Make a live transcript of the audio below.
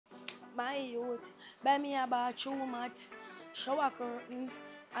my youth. Buy me a bathroom mat, shower curtain,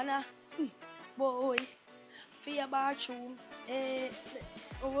 and a boy for your bathroom.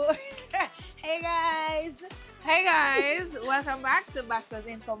 Oh. Hey guys. Hey guys, welcome back to Bashco's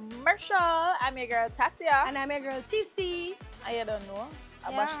Infomercial. I'm your girl Tassia. And I'm your girl TC. I don't know.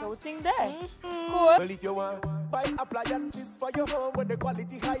 A Yeah. Bashco thing there. Cool. Well, if you want buy appliances for your home with the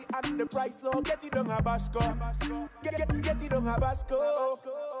quality high and the price low, get it on a Bashco. Get it on a Bashco.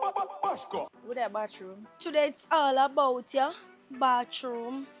 Bashco. With that bathroom. Today it's all about your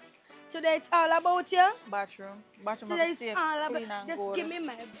bathroom. Today it's all about your Bathroom. Bathroom Today of it's the all clean about and just gold. give me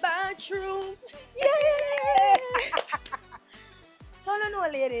my bathroom. Yay! So no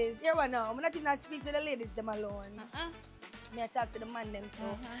ladies, here we now. I'm not even speak to the ladies them alone. Me I talk to the man them too.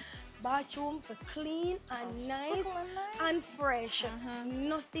 Bathroom for clean and nice and fresh.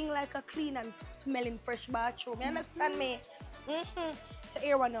 Nothing like a clean and smelling fresh bathroom. You understand me? So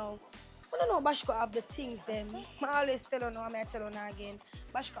here we now. I don't know Bashco have the things them. I always tell you now, I tell you now again.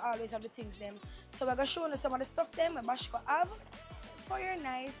 Bashco always have the things them. So we're gonna show you some of the stuff them Bashco have for your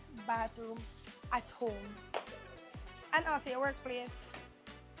nice bathroom at home. And also your workplace.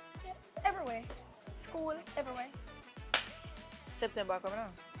 Yeah, everywhere. School, everywhere. September coming on.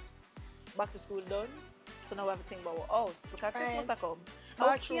 Back to school done. So now we have to think about our house. Because Christmas are come. I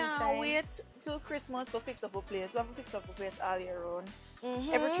Bathroom can't time. wait till Christmas for fix up a place. We have to fix up a place all year round.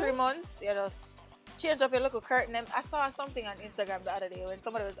 Every 3 months, you just change up your little curtain. I saw something on Instagram the other day when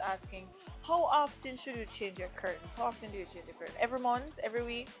somebody was asking, how often should you change your curtains? How often do you change your curtain? Every month, every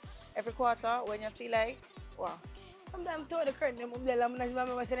week, every quarter, when you feel like, wow. Sometimes throw the curtain them up there, I'm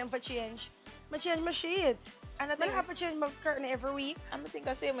not them for change. I change my sheet. And I I think don't have to change my curtain every week. I think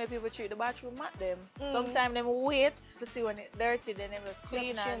the same way people treat the bathroom mat them. Sometimes them wait to see when it's dirty, then them just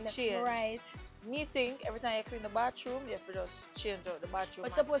clean and change. Right. Me think every time you clean the bathroom, you have to just change out the bathroom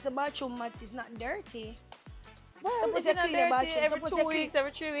But mat. suppose the bathroom mat is not dirty. Well, suppose if you it's not clean the dirty bathroom, every suppose 2 you clean- weeks,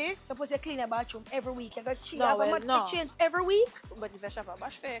 every 3 weeks. Suppose you clean the bathroom every week. You got No, have a well, mat no. to change every week. But if you shop at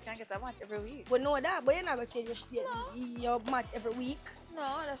Bashco, you can get a mat every week. We know that, but you're not going to change your mat every week.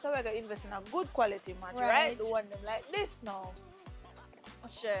 No, that's why we gotta invest in a good quality mat, right? Right. The one them like this now.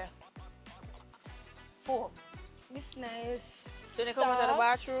 Share. Foam. This nice. So when you come into the Soft.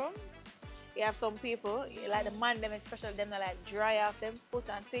 bathroom, you have some people, like the man them especially, them that like dry off them foot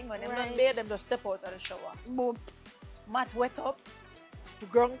and thing. When them done Right. bathe, them just step out of the shower. Boops. Mat wet up, the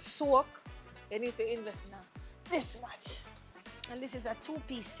ground soak. You need to invest in this mat. And this is a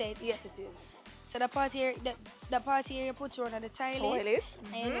two-piece set. Yes, it is. So the part here, the part here you put on the toilet.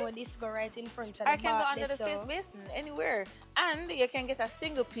 And you know this go right in front of the I can go bath under the there, face basin, anywhere. And you can get a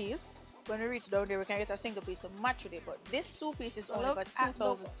single piece. When we reach down there, we can get a single piece to match with it. But this 2 piece is only Look for at the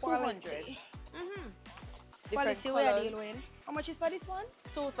 2,200. quality. Different Quality we are colors. dealing with. How much is for this one?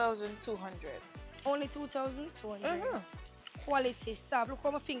 2,200. Only 2,200. Quality, soft. Look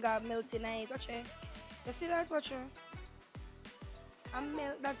how my finger melting in it. Watch it. You see that? Watch it. And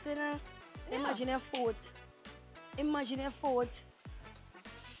melt that's in a. So imagine your foot. Imagine your foot.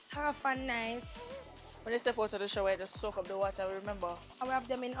 Soft and nice. When you step out of the shower, you just soak up the water, remember. And we have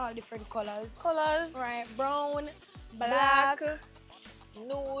them in all different colors. Colors. Right. Brown, Black, black.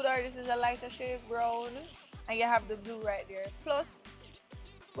 nude, or this is a lighter shade brown. And you have the blue right there. Plus,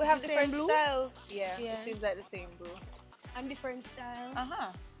 we have the same different blue? styles. Yeah, Yeah. it seems like the same blue. And different style.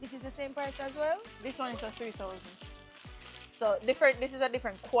 Uh-huh. This is the same price as well. This one is a 3,000. So different. This is a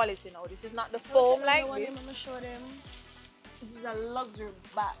different quality now. This is not the foam like this. I'm gonna show them. This is a luxury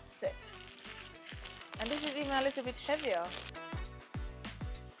bath set. And this is even a little bit heavier.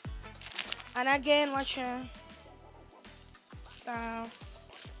 And again, watch her. Soft.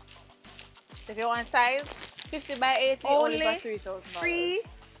 So if you want size 50 by 80, only for $3,000.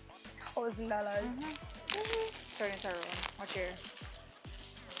 $3,000. Turn it around. Watch here.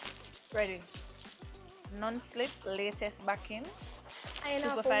 Ready. Non-slip, latest backing. I ain't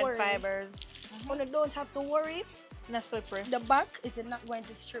have to Superfine worry. fibers. When you don't have to worry, Not slippery. the back is not going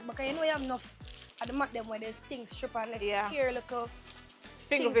to strip. Because you know you have enough at the mat them where the things strip and like here look It's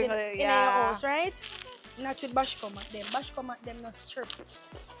things finger, in your yeah. house, right? Not with Bashco mat them. Bashco mat them not strip.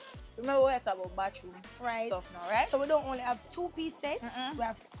 Remember we talk about bathroom Right. stuff now, right? So we don't only have 2-piece sets, we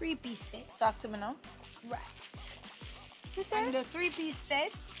have 3-piece sets. Talk to me now. Right. And the 3-piece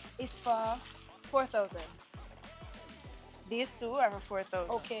sets is for 4,000. These two are for 4,000.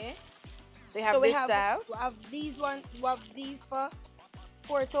 okay. So you have So we this have style. we have these one. We have these for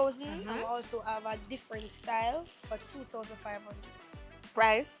 4,000, and we also have a different style for 2,500.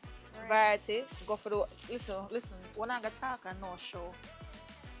 Price, Right. variety. Go for the listen. We're not gonna talk and no show.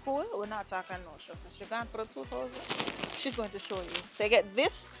 Cool. We're not talking no show. So she's going for the 2,000. She's going to show you. So you get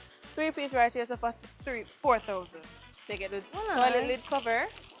this 3-piece right here, so for 4,000. So you get the toilet lid cover,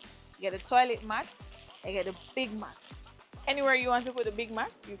 you get the toilet mat, you get the big mat. Anywhere you want to put the big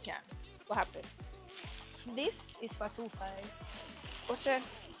mat, you can. What happened? This is for 2.5. What's that?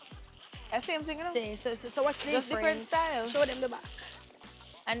 Same thing, you know? So what's the Just different style. Show them the back.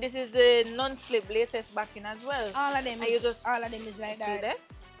 And this is the non-slip latest backing as well. All of them and is, you just all of them is like see that. that?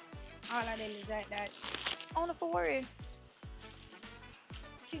 All of them is like that. I don't have to worry.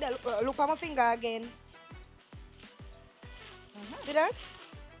 See that? Look at my finger again. See that?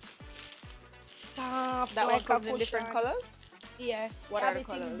 Soft That like one a comes in different cushion. colors? Yeah. What are the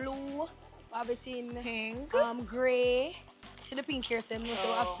colors? Blue. Have it in Pink. grey. See the pink here, so we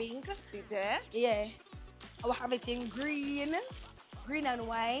have pink. See there? Yeah. I will have it in green. Green and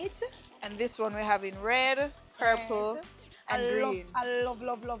white. And this one we have in red, purple, and green. I love.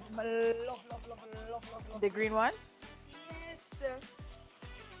 The green one? Yes.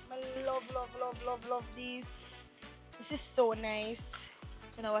 I love this. This is so nice.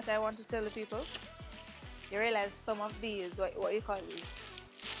 You know what I want to tell the people? You realize some of these, what you call these?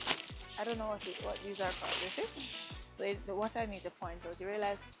 I don't know what these are called, you see? But what I need to point out, you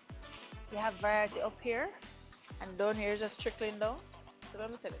realize you have variety up here, and down here is just trickling down. So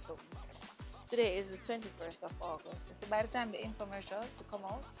let me tell you something. Today is the 21st of August. So by the time the infomercial to come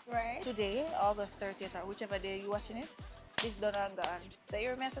out, Right. today, August 30th, or whichever day you're watching it, it's done and gone. So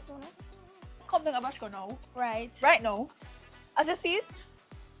you remember to know? Come down to Bashco now. Right. Right now. As you see it,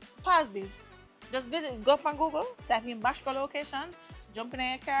 pause this. Just go up on Google, type in Bashco location, jump in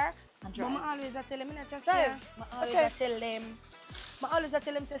your car, and drive. Mama always tell them, Drive. I always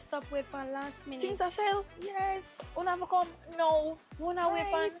tell them, say stop wait for last minute. Things are sale. Yes. When I come, no. When I wait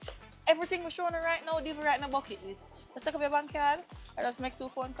on Right. everything we're showing right now, leave it right in the bucket list. Just take up your bank card, or just make 2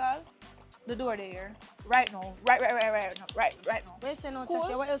 phone calls. The door there. Right now. Right now. Where's the note?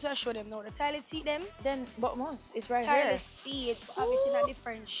 Cool. What else I show them now? The toilet seat them? Then, but most, it's right Toilet here. seat. Have it in a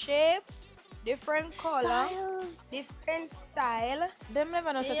different shape, different color, Styles. different style. Them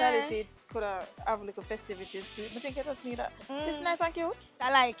never know Yeah. society could have little festivities too. I think I just need that. It's nice and cute.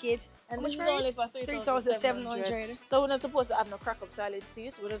 I like it. And How this much is for only it? for 3,700. So we're not supposed to have no crack up toilet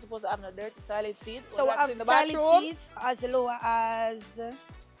seat. We're not supposed to have no dirty toilet seat. So we We're not have clean the toilet bathroom. seat for as low as...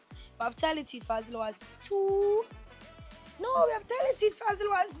 We have toilet seat for as low as 2... No, we have toilet seat for as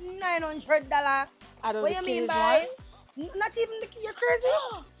low as $900. I don't What know you the mean kiddies by... one. Not even the kid, you're crazy?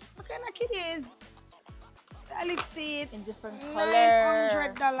 What kind of kid is? Toilet seat. In different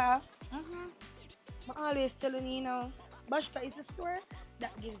 $900. I always telling you now, Bashco is a store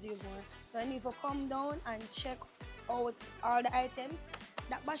that gives you more. So you need to come down and check out all the items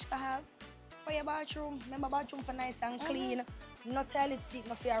that Bashco have for your bathroom. Remember, bathroom for nice and clean. No toilet seat,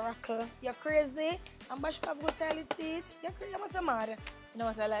 no fear rackle. You're crazy. And Bashco have good toilet seat. You're crazy. You must be mad. You know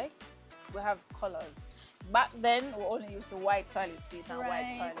what I like? We have colors. Back then, we only used to white toilet seat and white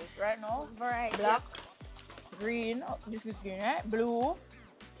Right. toilets. Right now, Variety. black, green, this is green, right? Blue,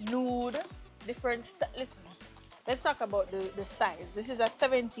 nude, different. Listen, let's talk about the size. This is a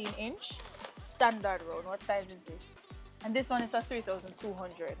 17-inch standard round. What size is this? And this one is a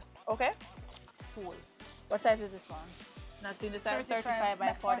 3,200. Okay? Cool. What size is this one? Not in the size 35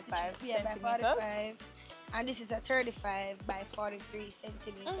 by 45 Yeah, by centimeters. 45. And this is a 35 by 43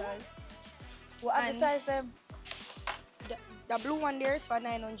 centimeters. What are the And size them? The blue one there is for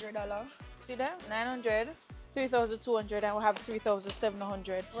 $900. See that? 900, 3,200, and we have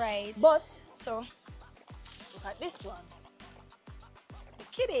 3,700. Right. But So, look at this one. the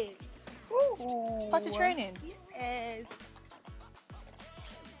kiddies. Ooh. Potty training. Yes.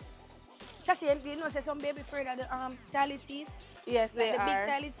 Tassia, you know, say some baby afraid of the toilet seat. Yes, Like they the are.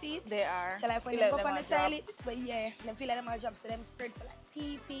 big toilet seat. They are. So like when Feel they go like up on them the a drop. toilet, but yeah, them feel like them a job, so them afraid for like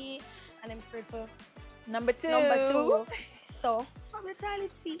pee-pee, and them afraid for Number two. number 2. So, from the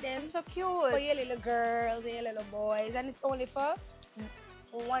toilet seat them. So cute. For your little girls and your little boys, and it's only for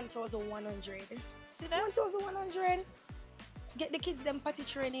 1,100. See that? 1,100. Get the kids them potty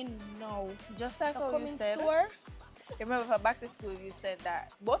training now. Just like So how come you in said. store. Remember for back to school, you said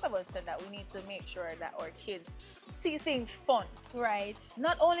that, both of us said that we need to make sure that our kids see things fun. Right.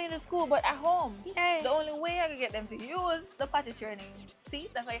 Not only in the school, but at home. Yeah. The only way I can get them to use the potty training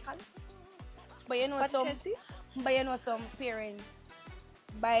seat, that's how you call it. But you know Potty some. training seat? But you know some parents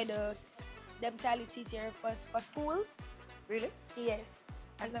buy them toilet seat here for schools. Really? Yes.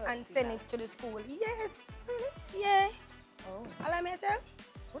 I've never And seen send that. it to the school. Yes. Yeah. Oh. All I tell.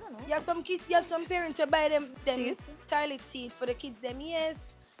 I don't know. You have some kids. You have some parents who buy them Seat? toilet seat for the kids. Them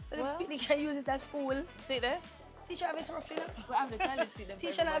yes. So Well. they can use it at school. See there? Teacher have it rough, you know? We have to tell it to them.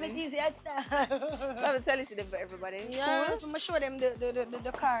 Teacher have it easy at We have to tell it to them for everybody. yeah, Cool. so I'm gonna show them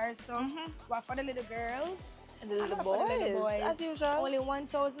the cars. So what for the little girls And the little what boys. for the little boys. As usual. Only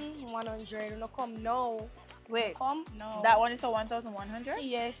 1,100. No come no. Wait. Come no. That one is for 1,100?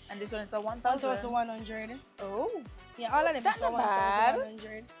 Yes. And this one is for 1,000? 1,100. Oh. Yeah, all of them That's is for not bad.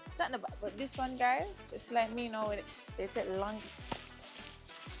 1,100. That's not bad. But this one, guys, it's like me now. They take long.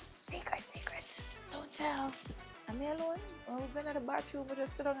 Secret. Don't tell. I'm me alone. When we go to the bathroom, we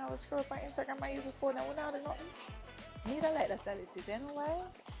just sit down and we scroll up on Instagram. I use the phone and we don't have nothing. Need a like that a little. You know why?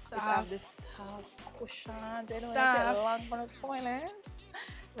 It have this soft cushion. They don't take long from the toilets.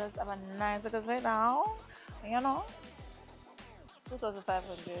 Just have a nice little sit down. You know?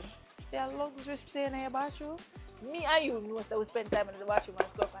 2,500. They are luxury stay in your bathroom. Me and you know that we spend time in the bathroom and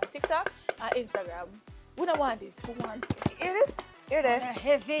scroll on TikTok and Instagram. We don't want this. We want it. Hear this? Hear that?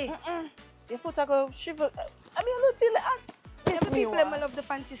 They're heavy. Your foot are go shiver. I mean, I don't feel like Yeah, the people them love the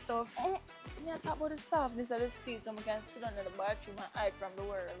fancy stuff. Me talk about the softness of the seat and we can sit under the bathroom and hide from the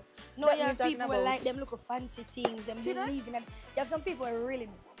world. No, That you me have talking people who about. like them look at fancy things, them See that? believe in it. You have some people who really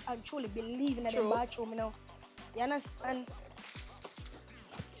and truly believe in the True. bathroom, you know. You understand?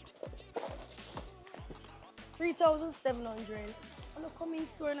 3,700. I'm not coming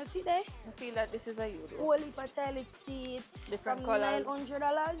store and I see there. I feel like this is a you. Whole heap of toilet seats. Different from colours.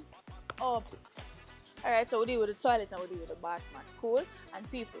 $900 up. Alright, so we deal with the toilet and we deal with the bath mat. Cool? And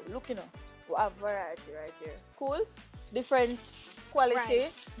people, look, you know, we have variety right here. Cool? Different quality,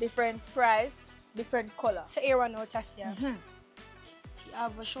 Right. different price, different color. So here one now, Tassia. I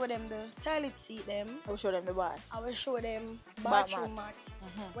will show them the toilet seat them. I will show them the bath. I will show them Bath bathroom mat.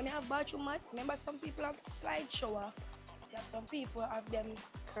 mat. When you have bathroom mat, remember some people have slide shower. You have some people have them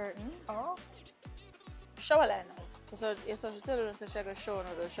Curtain. oh, Shower liners. So you're supposed to tell them to check a shower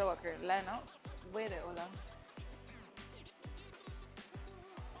or the shower curtain liner. Wait there, hold on.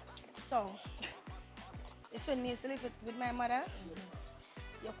 so this when me used to live with my mother.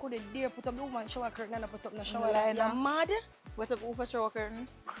 You couldn't dare put up the woman shower curtain and put up the shower liner. liner. You're mad? What's up for shower curtain?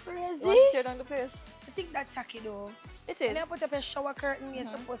 Crazy. You want to tear down the place? I think that's tacky though. It When is. you put up a shower curtain, you're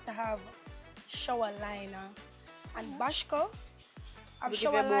supposed to have shower liner. And Bashco have We give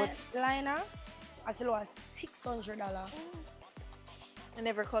shower you both. liner as low as $600 In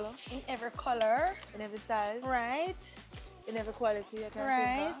every color, in every color. in every size, Right. in every quality. You can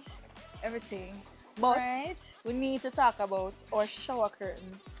Right. think of everything. But Right. we need to talk about our shower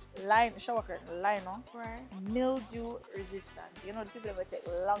curtains, shower curtain liner, Right. mildew resistant. You know the people that take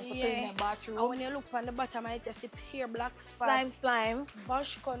long to clean their And bathroom. when you look on the bottom, I just see pure black spots. Slime.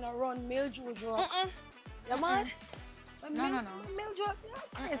 Bashco no run mildew drop. You mad? No. Mildew, yeah,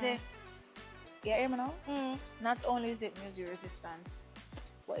 crazy. Yeah, hear me now? Mm. Not only is it mildew resistant,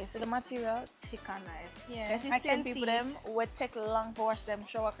 but you see the material thick and nice. Yeah, You see I same can people see them it. would take long to wash them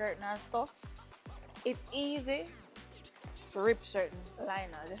shower curtain and stuff. It's easy to rip certain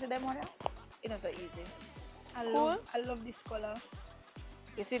liners. You see them on there? It's not so easy. I love this color.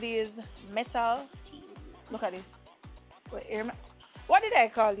 You see these metal? Look at this. Wait, hear me? What did I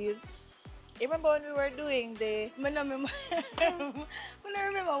call these? You remember when we were doing the... I don't remember. I don't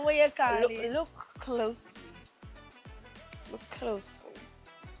remember what you call it. Look closely. Look closely.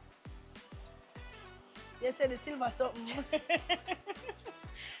 You said the silver something.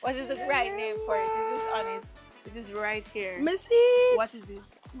 What is the right name for it? Is this on it? It is right here. Missy. What is it?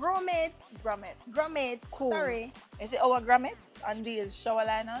 Grommets. Grommets. Grommets. Cool. Sorry. Is it our grommets and these shower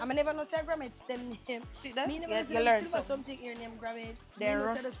liners? I never know say grommets them name. See that? Me never Yes, say you the learned silver something. something here name grommets. They're Me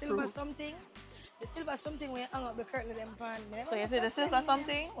know say the silver rust-proof. something. The silver something when you hang up the curtain of them pan. Me never So you know see say the silver name.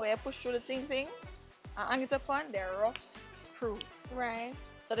 something where you push through the thing and hang it upon, they're rust proof. Right.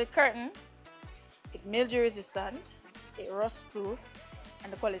 So the curtain, it's mildew resistant, it's rust proof,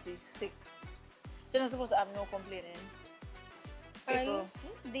 and the quality is thick. So you're not supposed to have no complaining. And People.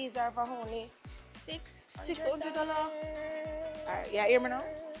 these are for only $600. Alright, yeah, hear me now?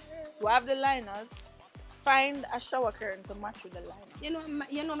 We have the liners. Find a shower curtain to match with the liner.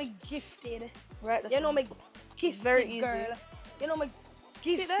 You know me gifted. Right? that's You know all. me gifted Very easy. girl. You know me that?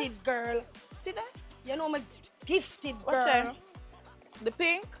 gifted girl. See that? You know me gifted Watch girl. it. The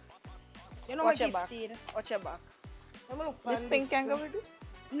pink, You know watch me your back. gifted. Watch your back. Let me look This on pink can so- go with this?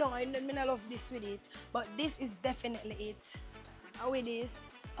 No, I don't love this with it. But this is definitely it. How with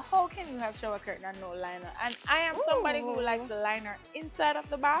this? How can you have shower curtain and no liner? And I am somebody who Ooh. likes the liner inside of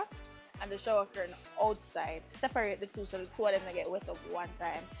the bath and the shower curtain outside. Separate the two so the two of them they get wet up one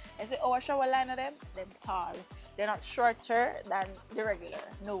time. I say, oh, a shower liner them tall. They're not shorter than the regular.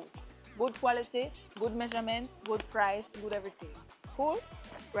 No. Good quality, good measurement, good price, good everything. Cool?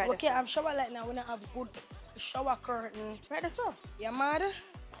 Right. Okay, I have shower light now when I have good shower curtain. Right, that's all. You mad?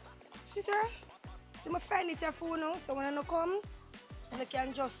 See there? See, I find it here for now, so when I come, I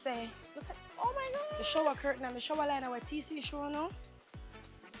can just say, Look at, oh my God. the shower curtain and the shower line our TC show now.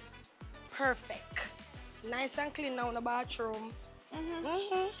 Perfect. Nice and clean now in the bathroom.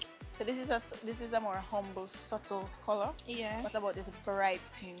 So this is a more humble, subtle color. Yeah. What about this bright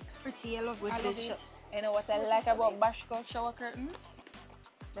pink? Pretty. I love, With I love this it. you know what I like about Bashco shower curtains?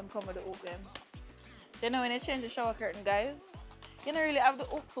 Them come with the hook them. So you know when you change the shower curtain, guys, you don't really have the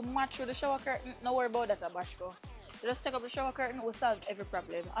hook to match with the shower curtain. No worry about that at Bashco. You just take up the shower curtain, we'll solve every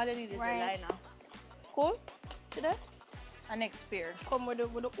problem. All you need is a liner. Cool? See that? And next pair. Come with the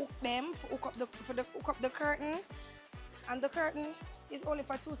hook them for hook up the curtain. And the curtain is only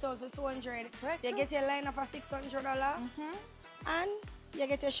for $2,200. Right, so you get your liner for $600. And you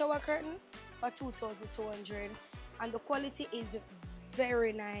get your shower curtain for $2,200. And the quality is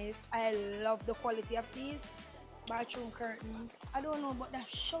very nice. I love the quality of these bathroom curtains. I don't know about that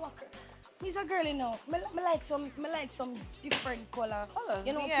shower curtain. Me's a girl, you know. I like some different colors.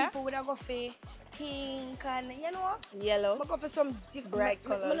 You know, people would go for pink and you know yellow. I go for some different bright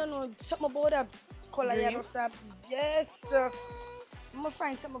colors. I don't know something about that color. Yellow, yes. I'm gonna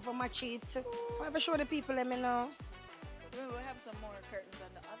find something for my cheats. I'm gonna show the people let me know. We will have some more curtains on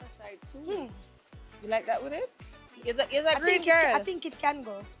the other side too. You like that with it? Is a green girl? I think it can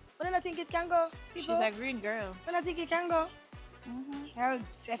go. But then I think it can go. She's a green girl. But I think it can go. Yeah,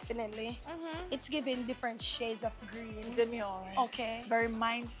 definitely. It's giving different shades of green. Demure. Okay. Very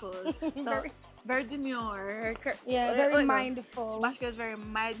mindful. So very demure. Yeah, very mindful. Bashco is very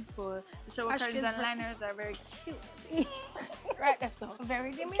mindful. The shower curtains and liners are very cute. Right, that's all.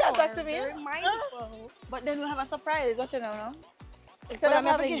 Very demure. Can't talk to me. Very mindful. But then we have a surprise. What you know now? Instead of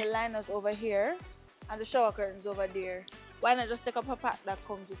having the liners over here and the shower curtains over there, why not just take up a pack that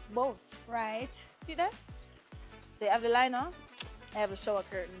comes with both? Right. See that? So you have the liner, I have the shower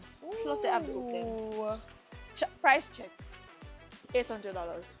curtain. Plus you have the hook then. Price check.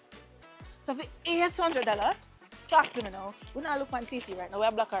 $800. So for $800, talk to me now. We're not looking on TC right now, we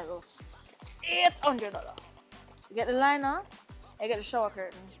have Black Arrows. $800. You get the liner, I get the shower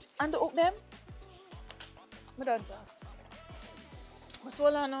curtain. And the hook them. We don't talk. But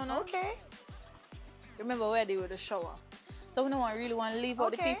hold on now. Okay. Remember where they with the shower. So we don't really want to leave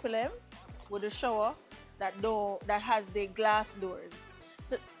out the people with the shower that has the glass doors.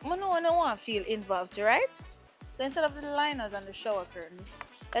 So we don't want to feel involved, right? So instead of the liners and the shower curtains,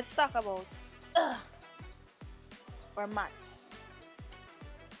 let's talk about our mats.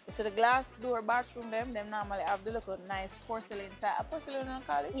 So the glass door bathroom them normally have the little nice porcelain type. Porcelain you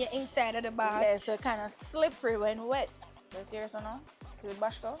call it? Yeah, inside of the bath. Yeah, so kind of slippery when wet. You see so now? So with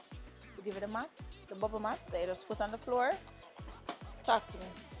Bashco, we give it the mats, the bubble mats that you just put on the floor. Talk to me.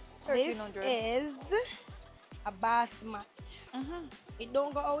 This is a bath mat. It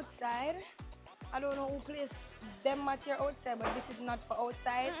don't go outside. I don't know who places them mat here outside, but this is not for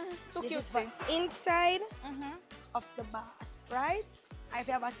outside. This is for inside of the bath, right? If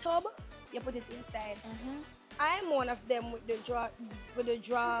you have a tub, you put it inside. I'm one of them with the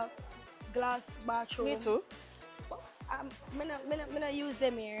draw glass bathroom. Me too. I'm not use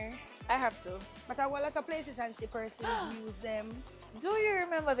them here. I have to. But I go a lot of places and see persons use them. Do you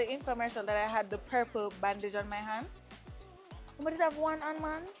remember the infomercial that I had the purple bandage on my hand? We did have one on,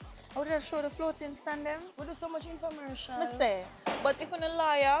 man. I would have showed the floating stand them. We do so much infomercial. I say, but if you're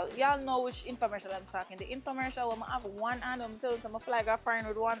loyal, y'all know which infomercial I'm talking. The infomercial where I have one hand, I'm telling some flag a fine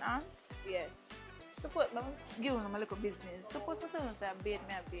with one hand. Yeah. Suppose I'm giving them a little business. Suppose I tell them say I bathe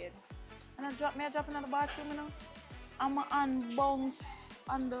me a bathe. And I drop in the bathroom, you know. And my hand bounce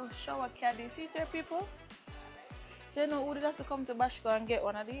on the shower caddy. See there, people? You know who did have to come to Bashco and get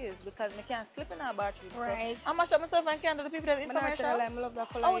one of these because I can't sleep in our bathroom. Right. So I mash up myself and can't do the people that information. I love that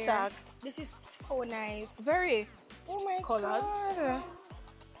color here. Tag. This is so nice. Very. Oh my God.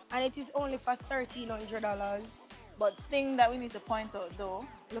 And it is only for $1,300. But thing that we need to point out though,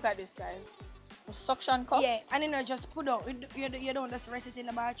 look at this, guys. The suction cups. Yeah, and you know just put out. You don't just rest it in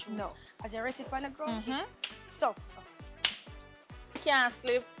the bathroom. No. As you rest it on the ground, so. Can't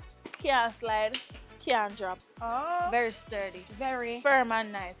slip, can't slide, can't drop. Oh. Very sturdy. Very. Firm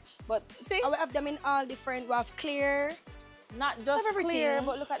and nice. But see? I will have them in all different. We have clear. Not just clear,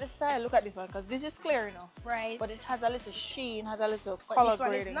 but look at the style. Look at this one, because this is clear, you know. Right. But it has a little sheen, has a little color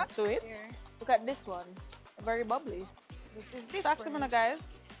grading to it. Clear. Look at this one. Very bubbly. This is different. Talk to me,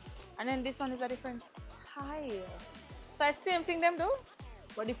 guys. And then this one is a different style. So I same thing them do,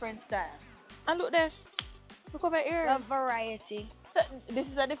 but different style. And look there. Look over here. A variety. So this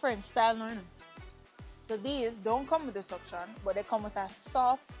is a different style now. So these don't come with the suction, but they come with a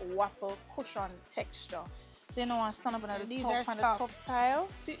soft waffle cushion texture. So you don't want to stand up on the these top, are on the soft. top tile.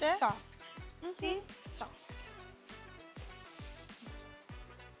 See there? Soft. See? Soft.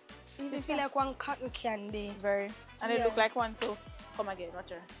 This feel like one cotton candy. Very. And it look like one too. Come again,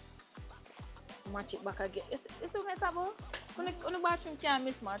 watch her. Match it back again. It's relatable. On the bathroom can't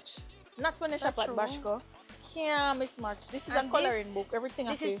mismatch. Not when they shop at Bashco. Can't mismatch. This is a coloring book. Everything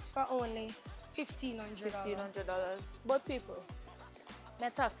this is for only $1,500. $1,500. But people, may I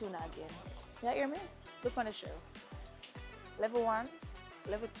talk to you now again. You hear me? Look on the shelf. Level 1,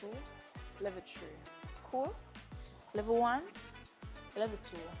 level 2, level 3. Cool? Level 1, level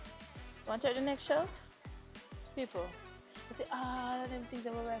 2. Want to check the next shelf? People, you see all of them things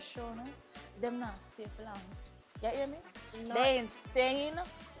that we were showing, no? Them not stay for long. You hear me? They ain't staying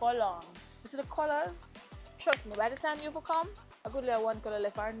for long. You see the colors? Trust me, by the time you come, a good little one color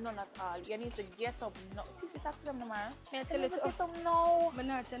left or none at all. You need to get up now. See, talk to them no man. I tell you to get up now. But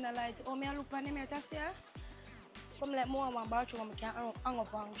not tell a lie. Oh, me look on them, Tassia. Come like more on bathroom, I can hang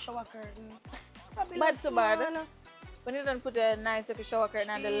up on shower curtain. Bad so bad. When you don't put a nice little shower curtain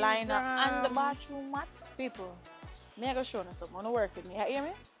and the liner and the bathroom mat, people, me I go show you something. Wanna work with me? You hear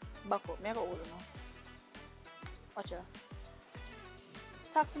me? Back up. Me I go hold you now. Watch out.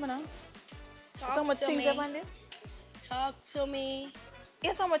 Talk to me now. So much things up on this. Talk to me.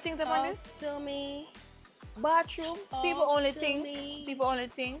 Here's so much things up on this. Talk to me. Bathroom. People only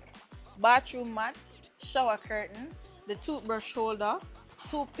think bathroom mat, shower curtain, the toothbrush holder,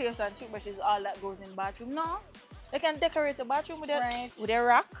 toothpaste and toothbrushes, all that goes in bathroom. No. They can decorate a bathroom with their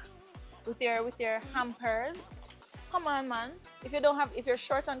rack, with their hampers. Come on, man. If you're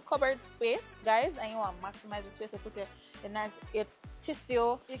short on cupboard space, guys, and you want to maximize the space, you put your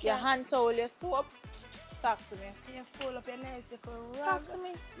tissue, your hand towel, your soap. Talk to me. You fold up your nice little rag. Talk to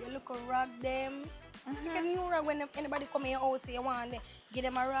me. You look a rag them. You can use rag when anybody come in your house, you want to give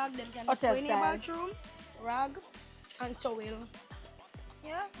them a rag, them can just go in your bathroom, rag and towel.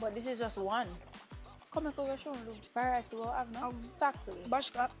 Yeah. But this is just one. Come and go show me the variety we'll have now. Talk to me.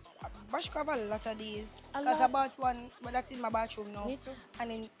 Bashco have a lot of these. Because I bought one, but that's in my bathroom now. Me too.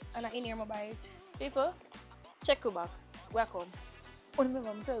 And in here I buy it. People, check you back. Welcome. Remember,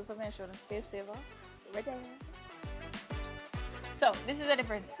 I'm telling you something on Space Saver. Right there. So, this is a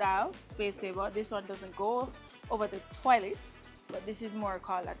different style, Space Saver. This one doesn't go over the toilet, but this is more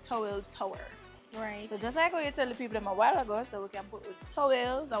called a towel tower. Right. So just like what you tell the people a while ago, so we can put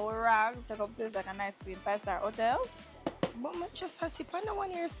towels, our rags, set up place like a nice clean 5-star hotel. But just as if I know one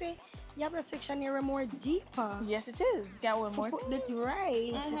here say, you have a section here more deeper. Yes, it is. You can hold more things.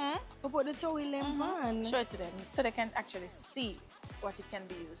 Right. To put the towel in on. Show it to them so they can actually see what it can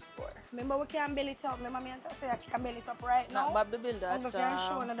be used for. Remember we can build it up. Remember me and Tassia can build it up right now. Not Bob the Builder. We can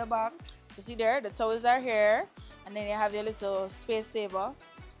show in the box. You see there, the towels are here, and then you have your little Space Saver.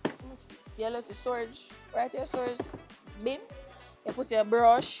 Your little storage, right here, storage bin. You put your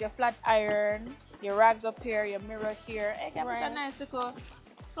brush, your flat iron, your rags up here, your mirror here. And you can put a nice little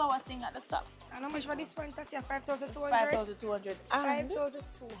flower thing at the top. And how much for this one, Tassia? 5,200? 5,200.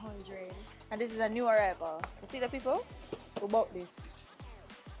 5,200. And this is a new arrival. You see the people? We bought this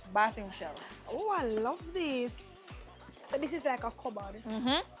bathroom shelf. Oh, I love this. So this is like a cupboard.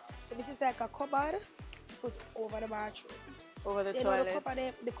 So this is like a cupboard to put over the bathroom. Over the so toilet. You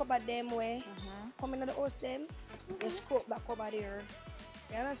know the cupboard them way. Come in the house them, you screw up that cupboard here.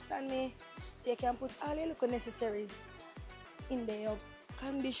 You understand me? So you can put all your little necessaries in there. Your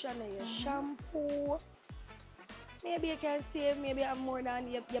conditioner, your shampoo. Maybe you can save, maybe have more than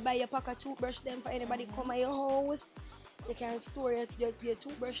you buy your pack of toothbrush them for anybody come at your house. You can store your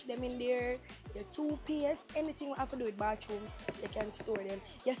toothbrush them in there, your toothpaste, anything you have to do with bathroom, you can store them.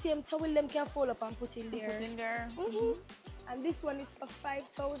 Your same towel them can fold up and put in there. Put in there. And this one is for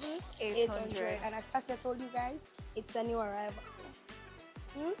 5,800. And as Tassia told you guys, it's a new arrival.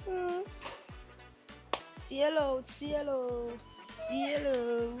 See hello, see hello, see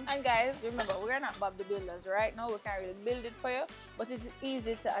hello. And guys, remember, we're not Bob the Builders right now. We can't really build it for you, but it's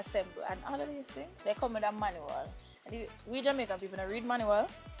easy to assemble. And all of these things, they come with a manual. And we Jamaican people don't read manual,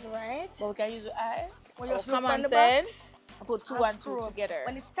 right? But we can use the eye, or common sense, and put two and two together.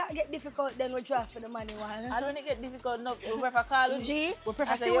 When it start get difficult, then we draft for the manual. And when it get difficult, no, we prefer call you G, we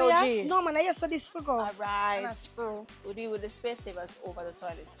prefer say yo G. No man, I just saw this for go. Alright. And a screw. We deal with the Space Savers over the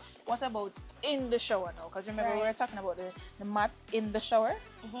toilet. What about in the shower now? Because remember we were talking about the mats in the shower.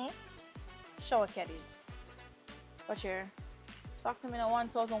 Shower caddies. Watch here. Talk to me now.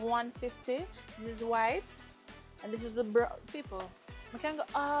 1,150. This is white. And this is the brown. People, we can go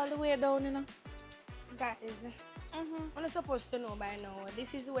all the way down, you know. Guys, I'm not supposed to know by now.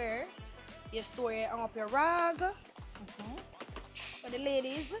 This is where you store hang up your rag. For the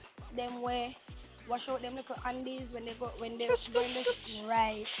ladies, them way wash out them little undies when they go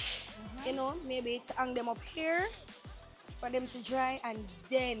right. You know, maybe to hang them up here for them to dry, and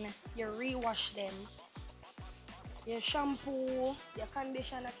then you rewash them. Your shampoo, your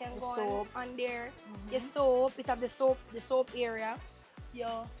conditioner can go on there. Your soap, it have the soap area.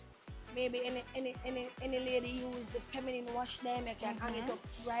 Your maybe any lady use the feminine wash them, you can hang it up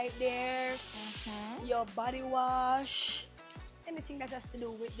right there. Your body wash, anything that has to do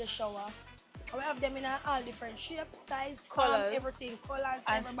with the shower. We have them in all different shapes, size, colors, everything, colors,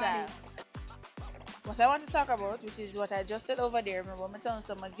 and everybody. style. What I want to talk about, which is what I just said over there, remember I'm telling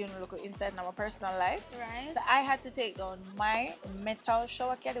someone giving a look inside my personal life. Right. So I had to take down my metal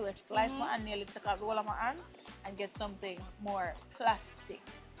shower caddy, where slice my hand, nearly take out the whole of my hand, and get something more plastic.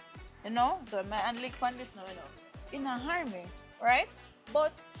 You know? So my hand lick on this now, you know. It not harm me, right?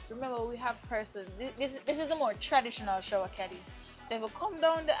 But remember, we have persons. This is the more traditional shower caddy. So if we come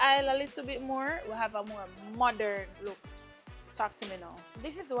down the aisle a little bit more, we have a more modern look. Talk to me now.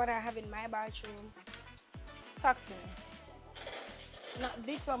 This is the one I have in my bathroom. Talk to me. Not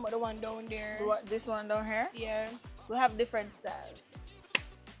this one, but the one down there. This one down here? Yeah. We have different styles.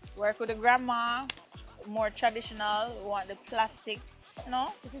 Work with the grandma, more traditional. We want the plastic,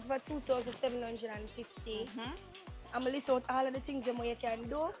 no? This is for 2,750. I'm gonna list out all of the things that you can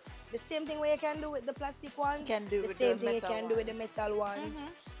do. The same thing where you can do with the plastic ones. Can do the with same the thing you metal can do with the metal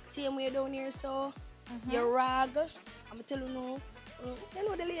ones. Same way down here, so your rag. I'm gonna tell you now. You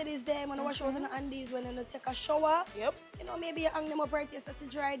know the ladies there when I wash out on the undies when they take a shower. Yep. You know, maybe you hang them up right here so to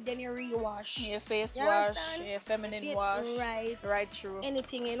dry, then you rewash. Your face you wash, understand? your feminine wash. Right. Right through.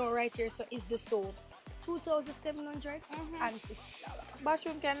 Anything, you know, right here, so is the soap. $2,750.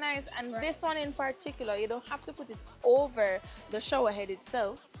 Bathroom can nice, and this one in particular, you don't have to put it over the shower head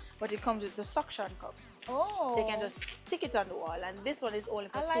itself, but it comes with the suction cups. Oh. So you can just stick it on the wall, and this one is only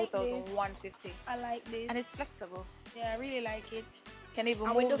for $2,150. I like this. And it's flexible. Yeah, I really like it. Can even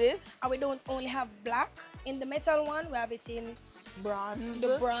move this. And we don't only have black in the metal one, we have it in bronze,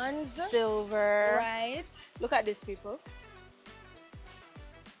 the bronze, silver. Right. Look at this, people.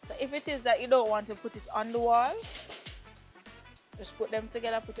 So if it is that you don't want to put it on the wall, just put them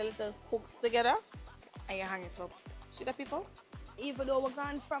together, put the little hooks together, and you hang it up. See that, people? Even though we're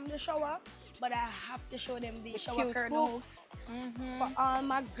gone from the shower, but I have to show them the shower curtain hooks. For all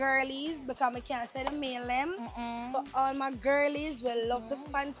my girlies, because I can't say the male them. For all my girlies, we love the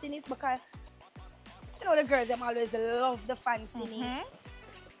fanciness, because you know the girls them always love the fanciness.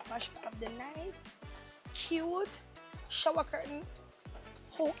 Bashco have the nice, cute shower curtain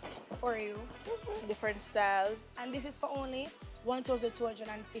hooks for you. Different styles. And this is for only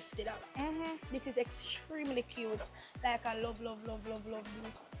 $1,250. This is extremely cute. Like I love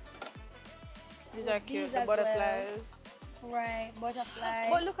this. These are cute, the butterflies. Well. Right, butterflies.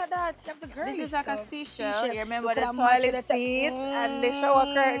 But look at that. You have the girly this is like a stuff. seashell. You remember the toilet seat and the shower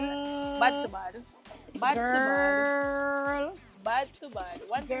curtain? Bad to bad. Bad to bad. Bad to bad.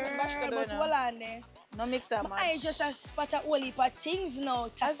 One thing with Bashco but hold on there. No mix and match. I just a spot a whole heap of things now,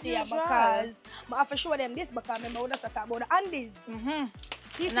 Tassia, because I have to show them this because remember we just talk about the undies.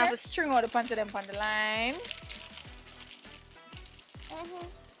 See and I have to string out the pants them on the line.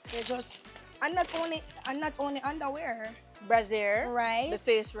 They just and not only underwear. Brassiere. Right. The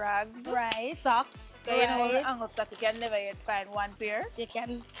face rags. Right. Socks. Right. You know, the angled sock, you can never yet find one pair. So you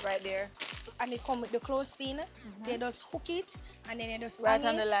can right there. And it come with the clothespin. So you just hook it and then you just right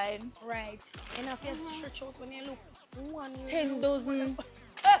on the line. Right. And if you stretch out when you look 10 dozen.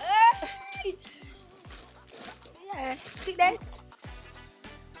 Yeah. See that?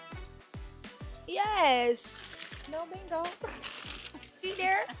 Yes. No bingo. See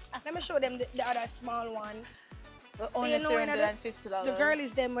there? Let me show them the other small one. But only $350. The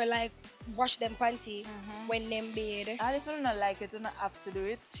girlies them were like wash them panty when them bathe. And if you don't like it, you don't have to do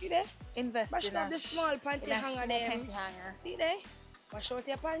it. See there? Invest wash in out the small panty hanger them. Panty hanger. See there? Wash out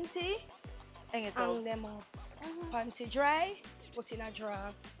your panty. Hang them up. Panty dry. Put in a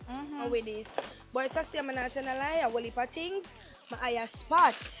drawer. And with this. But Tassia, I'm not telling a lie. I will heap of things. My eye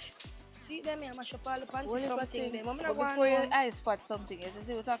spot. See them, I mash up all the panties, something them. But before your eyes spot something, you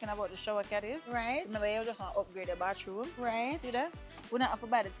see we're talking about the shower caddies. Right. Remember, you just want to upgrade the bathroom. Right. See that? We don't have to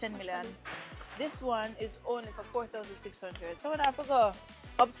buy the 10 million. This one is only for 4,600. So we don't have to go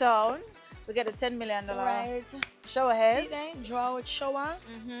uptown. We get the $10 million shower heads. See that? Draw with shower.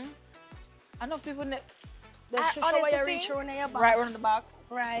 I know people the shower you reach around your back. Right around the back.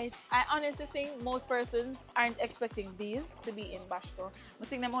 Right. I honestly think most persons aren't expecting these to be in Bashco. I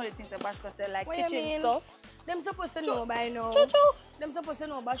think them only things that Bashco sell like what kitchen stuff. Them supposed to know by now. True. Them supposed to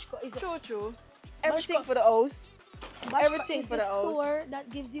know Bashco is True. Everything for the house. Bashco Everything is for the the house. store that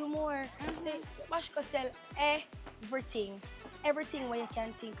gives you more. Say, Bashco sell everything. Everything what you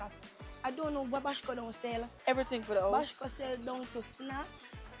can think of. I don't know what Bashco don't sell. Everything for the house. Bashco sell down to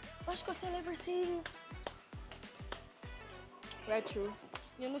snacks. Bashco sell everything. Right, true.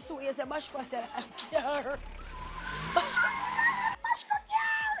 You know, so you say Bashco sell a car.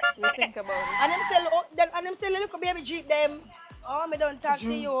 We think about it. And them sell a little baby jeep them. Oh, me don't talk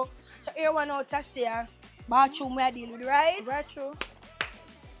to you. So here one out Tassia. Bathroom we deal with, right? Right, true.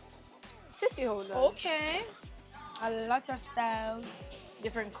 Tissue holders. Okay. A lot of styles.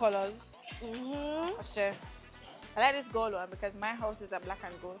 Different colors. Sure. I like this gold one because my house is a black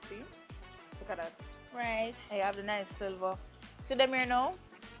and gold theme. Look at that. Right. And you have the nice silver. See them here now?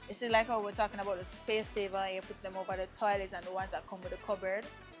 You see like how we're talking about the space saver and you put them over the toilets and the ones that come with the cupboard.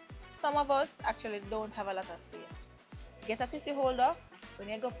 Some of us actually don't have a lot of space. Get a tissue holder. When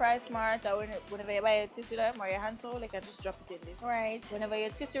you go Price Smart or whenever you buy a tissue or your hand towel, you can just drop it in this. Right. Whenever your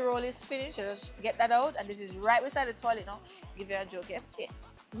tissue roll is finished, you just get that out and this is right beside the toilet now. Give you a joke.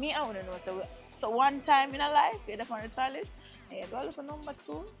 Me, I want to know. So one time in a life, you're there on the toilet and you go look for number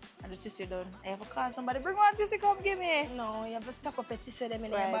 2 and the tissue done. And you have to call somebody, bring one tissue, come give me. No, you have to stock up a tissue them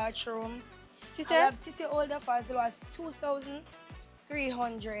in Right. your bathroom. Tissue? I have tissue holder for as low as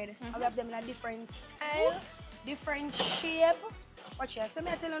 2,300. I have them in a different style, different shape. Watch here. So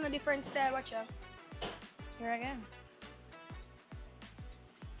me I tell you a different style. Watch here. Here again.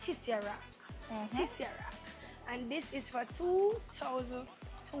 Tissue rack. Tissue rack. And this is for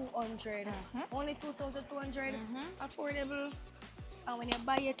 2,200. Only 2,200. Affordable. And when you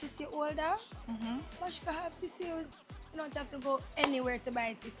buy a tissue holder, Bashco have tissues. You don't have to go anywhere to buy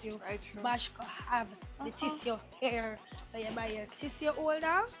a tissue. Right, true. Bashco have the tissue here. So you buy a tissue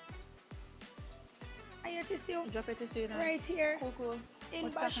holder. And your tissue Drop a tissue in right here. Cool. In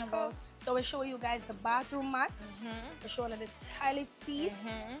What you talking Bashco. about? So we show you guys the bathroom mats. We show you the toilet seats.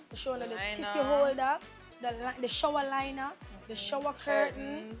 We show you the tissue holder, the shower liner, the shower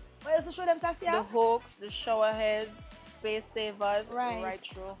curtains. What else we show them, Tassia? The hooks, the shower heads, space savers. Right.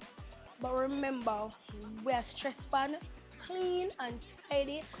 True. But remember, we are stress pan, clean and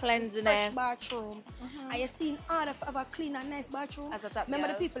tidy. Cleanliness. Fresh bathroom. And you seen all of a clean and nice bathroom. As a top Remember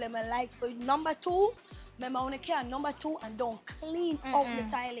girl. the people that like for number 2. Remember when you can number 2 and don't clean out the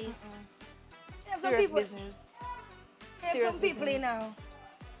toilet. You have some Serious people, business. You have some people, you know.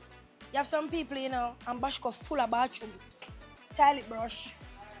 You have some people, you know, and Bashco full of bathroom. Toilet brush.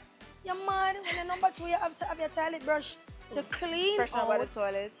 You're mad when you're number 2, you have to have your toilet brush to clean Fresh out about the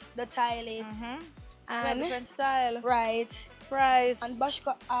toilet. the toilet. And different style. right. Price. And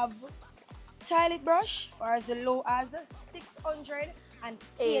Bashco have toilet brush for as low as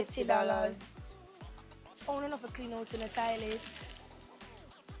 $680. It's only enough to clean out in the toilet.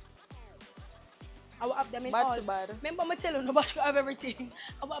 I will have them in Bad all. to bad. Remember me tell you, no Bashco have everything.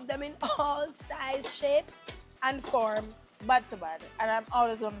 I will have them in all size, shapes, and forms. Bad to bad. And I'm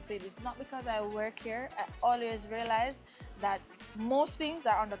always going to say this. Not because I work here, I always realize that most things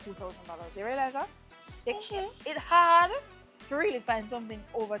are under $2,000. You realize that? It's hard to really find something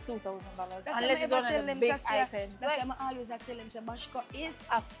over $2,000 unless it's one of the big items. That's why I always tell them that Bashco is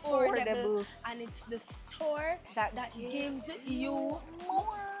affordable and it's the store that gives you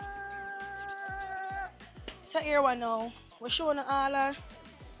more. So here we now, we're showing all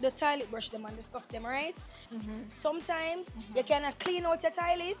the toilet brush them and the stuff them, right? Sometimes you cannot clean out your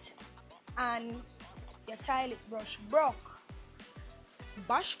toilet and your toilet brush broke.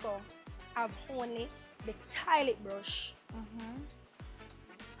 Bashco have only the toilet brush.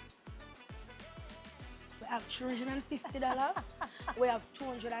 We have $350. We have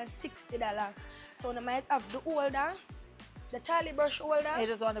 $260. So we might have the holder, the toilet brush holder. You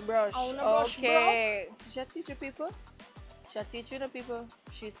just want the brush. I want the brush, okay. So she'll teach you people. She'll teach you the people.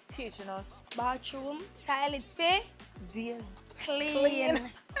 She's teaching us. Bathroom, toilet fee, Dears. clean.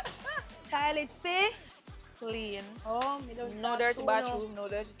 Toilet fee. Clean. Oh, me don't No talk dirty too bathroom, no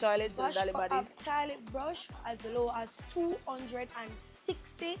dirty toilet, no dirty Bashco body. have toilet brush as low as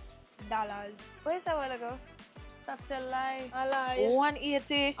 $260. Where's that while ago? Stop tell lie. I lie.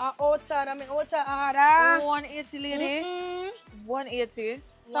 180. Outside, I mean outside harder. 180 lady. 180.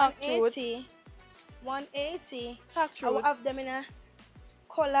 Talk truth. 180. Talk I will truth. have them in a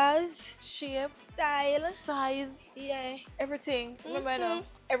colors, Shape, style, size, yeah. everything. Remember now,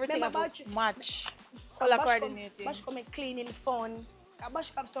 everything Remember about Bashco- match. Color Bashco- coordinating. Bashco make cleaning fun.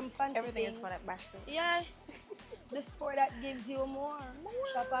 Bashco have some fancy Everything things. is fun at Bashco. Yeah. The store that gives you more.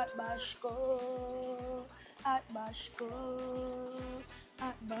 Shop at Bashco. At Bashco.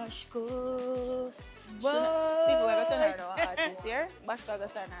 At Bashco. People ever turn her now, artist here. Bashco go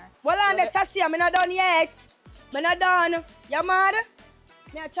turn her. Well, on the Tassia, I'm not done yet. I'm not done. You mad?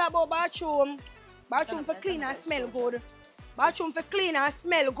 Me talk about bathroom. Bathroom for clean and smell good. Bathroom for clean and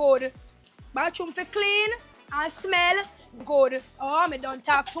smell good. Bathroom for clean and smell good. Oh, me don't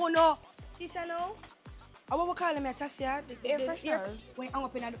talk to no. See it now? What we call them at Tassia? Air fresheners. When I'm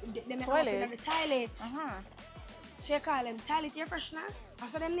up in the Toilet. toilet. So you call them toilet air freshener?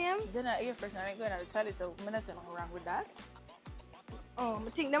 What's them name? They're not air freshener. I ain't going to the toilet, so I'm nothing wrong with that. Oh, I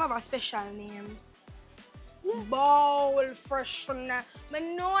think them have a special name. Yeah. Bowl freshener. I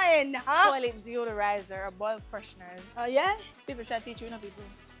know it, huh? Toilet deodorizer or ball fresheners. Oh, yeah? People try to teach you, you know, people.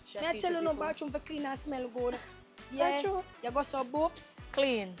 I tell you no bathroom for clean and smell good. Yeah. True. You got some boobs.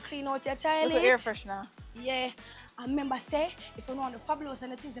 Clean. Clean out your toilet. Air freshener. Yeah. I remember say, if you want the fabulous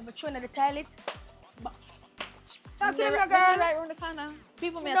and the things that we throw in the toilet, but talk to them, girl. Right around the corner.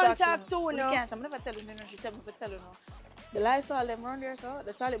 People may don't talk to you. No. You can't. I'm never telling you. She tell me to tell you no. The Lysol them around there, so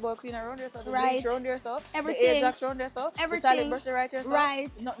the toilet bowl cleaner around there, so the bleach around there, so everything. The Ajax around there, so everything. The toilet brush right there, so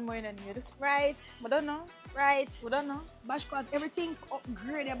right. Nothing more than need. Right. We don't know. Right. We don't know. Bashco have everything for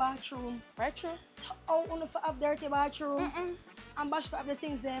upgrade the bathroom. Right, true. So how you for have dirty bathroom? And Bashco have the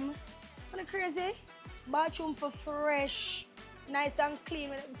things them. What crazy? Bathroom for fresh. Nice and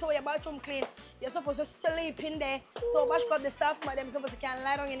clean. When you your bathroom clean, you're supposed to sleep in there. So Bashco have the soft mat, them supposed to can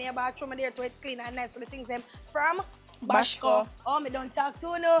lie down in your bathroom and there to it clean and nice. So the things them from Bashco. Oh, me don't talk to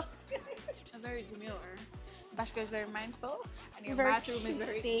you no. I'm very demure. Bashco is very mindful and your very bathroom is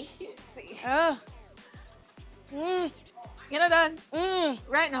very cutesy. You're not done?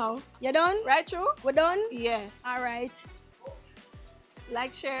 Right now. You done? Right, true? We're done? Yeah. All right.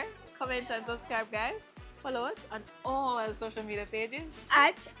 Like, share, comment and subscribe, guys. Follow us on all our social media pages.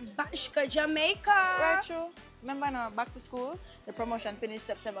 At Bashco Jamaica. Right, true. Remember now, back to school, the promotion finished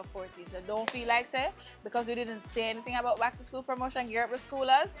September 14th. So don't feel like that because we didn't say anything about back to school promotion, gear up the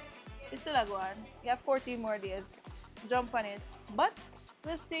schoolers. It's still a go on. You have 14 more days. Jump on it. But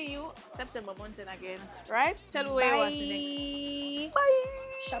we'll see you September month again. Right? Tell me where you want to next. Bye.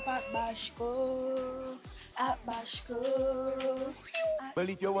 Shop at Bashco. At Bashco. Well,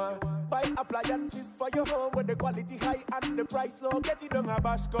 if you want buy appliances for your home with the quality high and the price low, get it on a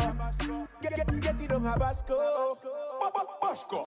Bashco. Get it on a Bashco. Bashco.